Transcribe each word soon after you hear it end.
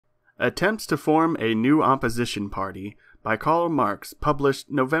Attempts to Form a New Opposition Party by Karl Marx,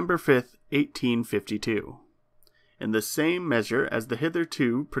 published November 5, 1852. In the same measure as the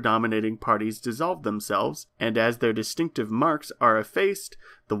hitherto predominating parties dissolve themselves, and as their distinctive marks are effaced,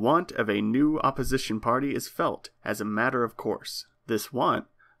 the want of a new opposition party is felt as a matter of course. This want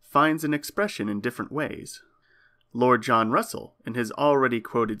finds an expression in different ways. Lord John Russell, in his already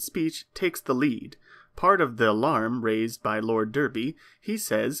quoted speech, takes the lead. Part of the alarm raised by Lord Derby, he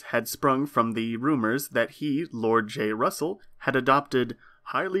says, had sprung from the rumors that he, Lord J. Russell, had adopted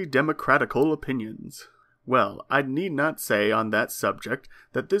highly democratical opinions. Well, I need not say on that subject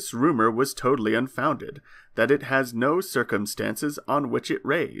that this rumor was totally unfounded, that it has no circumstances on which it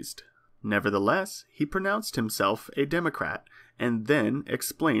raised. Nevertheless, he pronounced himself a Democrat, and then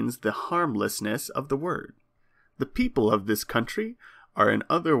explains the harmlessness of the word. The people of this country are, in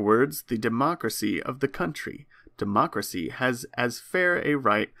other words, the democracy of the country. Democracy has as fair a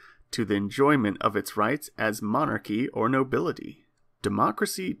right to the enjoyment of its rights as monarchy or nobility.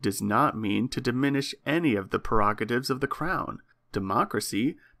 Democracy does not mean to diminish any of the prerogatives of the crown.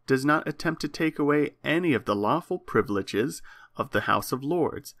 Democracy does not attempt to take away any of the lawful privileges of the House of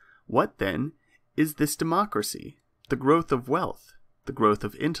Lords. What, then, is this democracy? The growth of wealth, the growth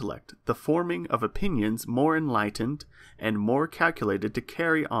of intellect, the forming of opinions more enlightened and more calculated to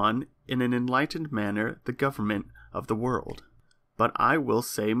carry on in an enlightened manner the government of the world. But I will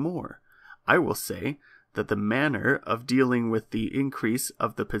say more. I will say that the manner of dealing with the increase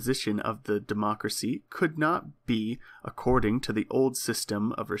of the position of the democracy could not be according to the old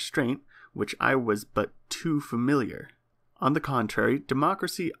system of restraint, which I was but too familiar. On the contrary,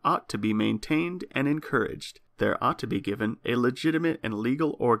 democracy ought to be maintained and encouraged. There ought to be given a legitimate and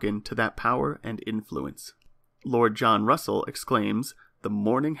legal organ to that power and influence. Lord John Russell exclaims, the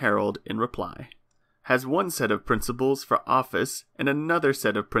Morning Herald, in reply, has one set of principles for office and another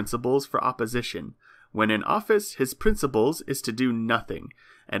set of principles for opposition. When in office, his principles is to do nothing,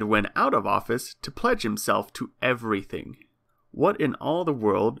 and when out of office, to pledge himself to everything. What in all the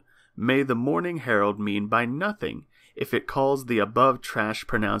world may the Morning Herald mean by nothing, if it calls the above trash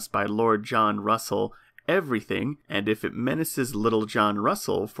pronounced by Lord John Russell everything, and if it menaces little John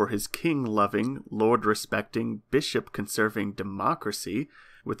Russell for his king-loving, lord-respecting, bishop-conserving democracy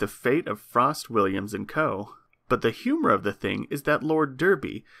with the fate of Frost Williams and Co.? But the humor of the thing is that Lord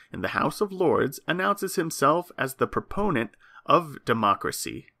Derby, in the House of Lords, announces himself as the proponent of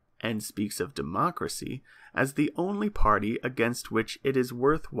democracy, and speaks of democracy as the only party against which it is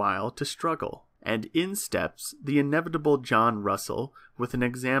worth while to struggle. And in steps the inevitable John Russell with an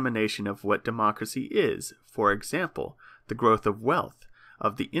examination of what democracy is, for example, the growth of wealth,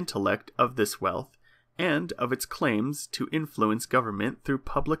 of the intellect of this wealth, and of its claims to influence government through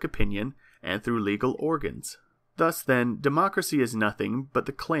public opinion and through legal organs. Thus, then, democracy is nothing but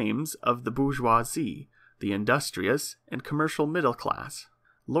the claims of the bourgeoisie, the industrious and commercial middle class.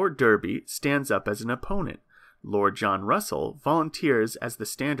 Lord Derby stands up as an opponent. Lord John Russell volunteers as the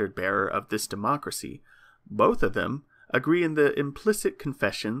standard-bearer of this democracy. Both of them agree in the implicit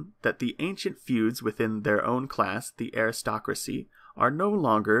confession that the ancient feuds within their own class, the aristocracy, are no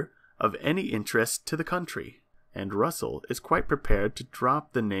longer of any interest to the country. And Russell is quite prepared to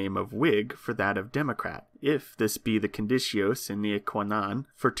drop the name of Whig for that of Democrat, if this be the conditio sine qua non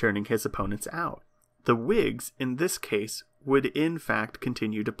for turning his opponents out. The Whigs, in this case, would in fact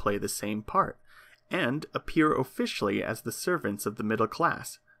continue to play the same part, and appear officially as the servants of the middle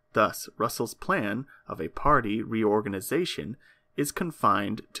class. Thus, Russell's plan of a party reorganization is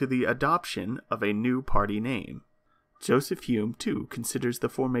confined to the adoption of a new party name. Joseph Hume, too, considers the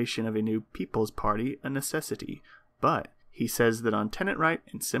formation of a new People's Party a necessity, but he says that on tenant right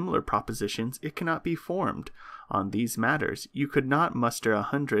and similar propositions it cannot be formed. On these matters, you could not muster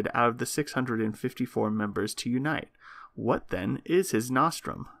 100 out of the 654 members to unite. What, then, is his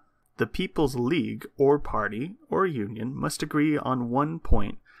nostrum? The People's League, or party, or union, must agree on one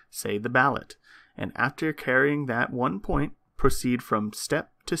point, say the ballot, and after carrying that one point, proceed from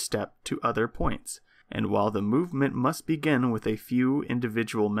step to other points. And while the movement must begin with a few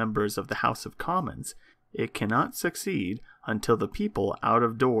individual members of the House of Commons, it cannot succeed until the people out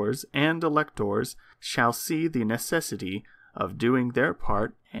of doors and electors shall see the necessity of doing their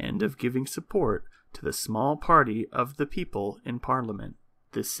part and of giving support to the small party of the people in Parliament.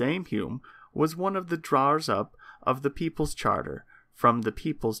 This same Hume was one of the drawers up of the People's Charter. From the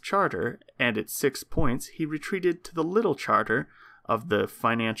People's Charter and its 6 points he retreated to the Little Charter of the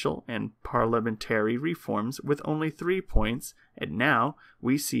financial and parliamentary reforms with only 3 points, and now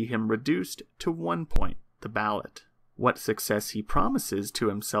we see him reduced to 1 point, the ballot. What success he promises to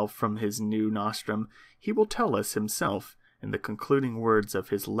himself from his new nostrum he will tell us himself in the concluding words of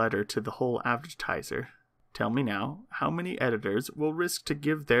his letter to the whole advertiser. Tell me now, how many editors will risk to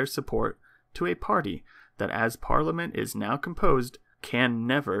give their support to a party that, as Parliament is now composed, can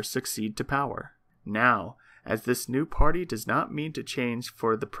never succeed to power? Now, as this new party does not mean to change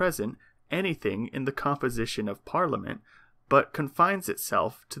for the present anything in the composition of Parliament, but confines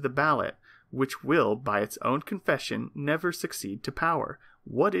itself to the ballot, which will, by its own confession, never succeed to power,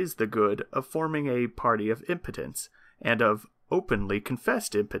 what is the good of forming a party of impotence, and of openly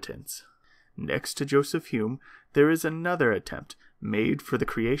confessed impotence? Next to Joseph Hume, there is another attempt made for the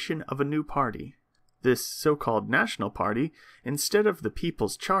creation of a new party. This so-called national party, instead of the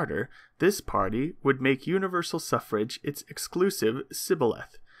People's Charter, this party would make universal suffrage its exclusive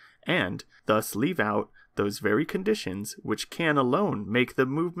shibboleth, and thus leave out those very conditions which can alone make the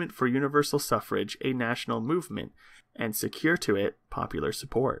movement for universal suffrage a national movement, and secure to it popular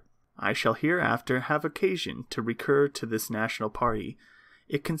support. I shall hereafter have occasion to recur to this national party.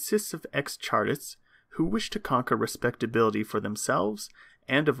 It consists of ex-Chartists who wish to conquer respectability for themselves,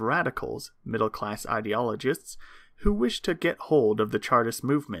 and of radicals, middle-class ideologists, who wish to get hold of the Chartist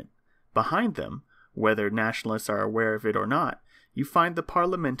movement. Behind them, whether nationalists are aware of it or not, you find the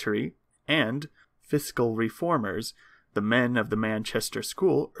parliamentary and fiscal reformers, the men of the Manchester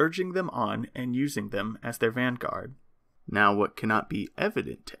School, urging them on and using them as their vanguard. Now, what cannot be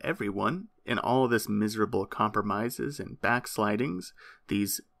evident to everyone in all this miserable compromises and backslidings,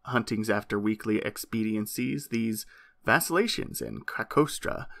 these huntings after weekly expediencies, these vacillations and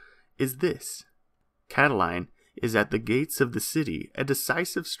cacostra, is this: Catiline is at the gates of the city. A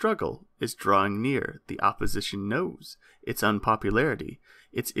decisive struggle is drawing near. The opposition knows its unpopularity,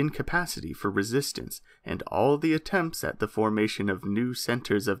 its incapacity for resistance, and all the attempts at the formation of new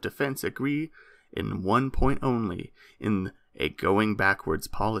centers of defense agree in one point only, in a going backwards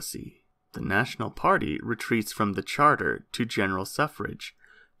policy. The National Party retreats from the Charter to general suffrage,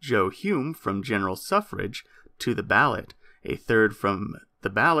 Joe Hume from general suffrage to the ballot, a third from the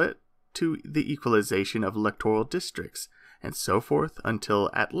ballot to the equalization of electoral districts, and so forth until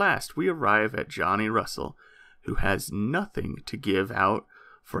at last we arrive at Johnny Russell, who has nothing to give out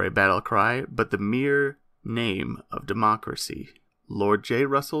for a battle cry but the mere name of democracy. Lord J.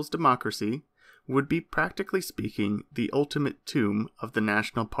 Russell's democracy would be, practically speaking, the ultimate tomb of the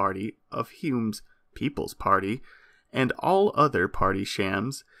National Party, of Hume's People's Party, and all other party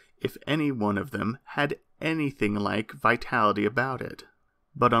shams, if any one of them had anything like vitality about it.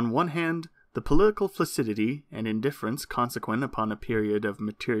 But on one hand, the political flaccidity and indifference consequent upon a period of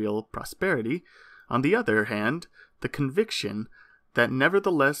material prosperity; on the other hand, the conviction that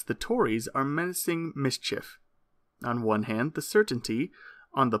nevertheless the Tories are menacing mischief; on one hand, the certainty,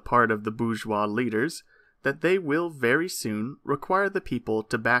 on the part of the bourgeois leaders, that they will very soon require the people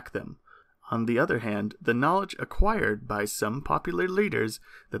to back them; on the other hand, the knowledge acquired by some popular leaders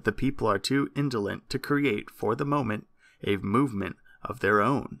that the people are too indolent to create, for the moment, a movement of their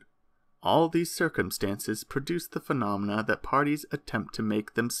own. All these circumstances produce the phenomena that parties attempt to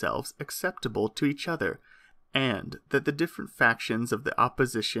make themselves acceptable to each other, and that the different factions of the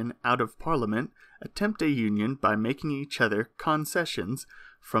opposition out of Parliament attempt a union by making each other concessions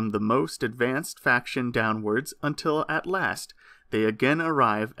from the most advanced faction downwards, until at last they again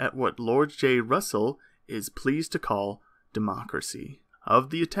arrive at what Lord J. Russell is pleased to call democracy. Of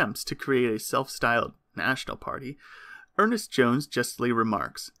the attempts to create a self-styled national party, Ernest Jones justly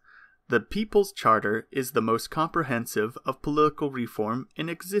remarks, "The People's Charter is the most comprehensive of political reform in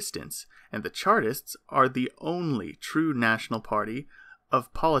existence, and the Chartists are the only true national party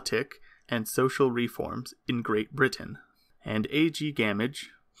of politic and social reforms in Great Britain." And A.G. Gamage,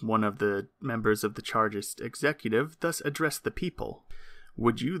 one of the members of the Chartist executive, thus addressed the people: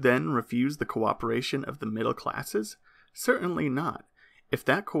 "Would you then refuse the cooperation of the middle classes? Certainly not. If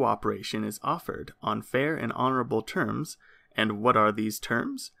that cooperation is offered on fair and honorable terms, and what are these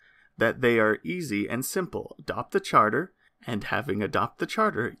terms? That they are easy and simple. Adopt the Charter, and having adopted the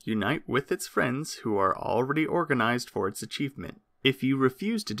Charter, unite with its friends who are already organized for its achievement. If you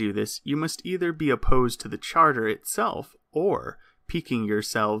refuse to do this, you must either be opposed to the Charter itself, or, piquing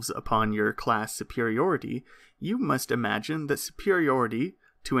yourselves upon your class superiority, you must imagine that superiority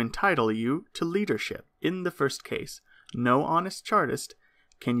to entitle you to leadership. In the first case, no honest Chartist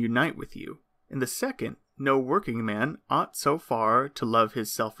can unite with you. In the second, no working man ought so far to love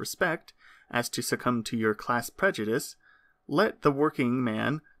his self-respect as to succumb to your class prejudice. Let the working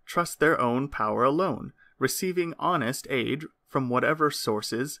man trust their own power alone, receiving honest aid from whatever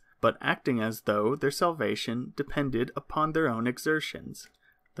sources, but acting as though their salvation depended upon their own exertions.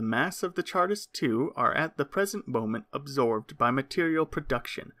 The mass of the Chartists, too, are at the present moment absorbed by material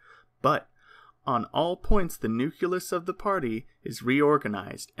production, but on all points the nucleus of the party is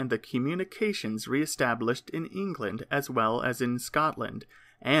reorganized and the communications reestablished in England as well as in Scotland,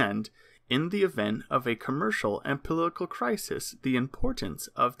 and, in the event of a commercial and political crisis, the importance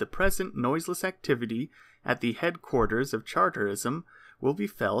of the present noiseless activity at the headquarters of Charterism will be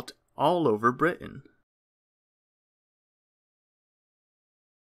felt all over Britain.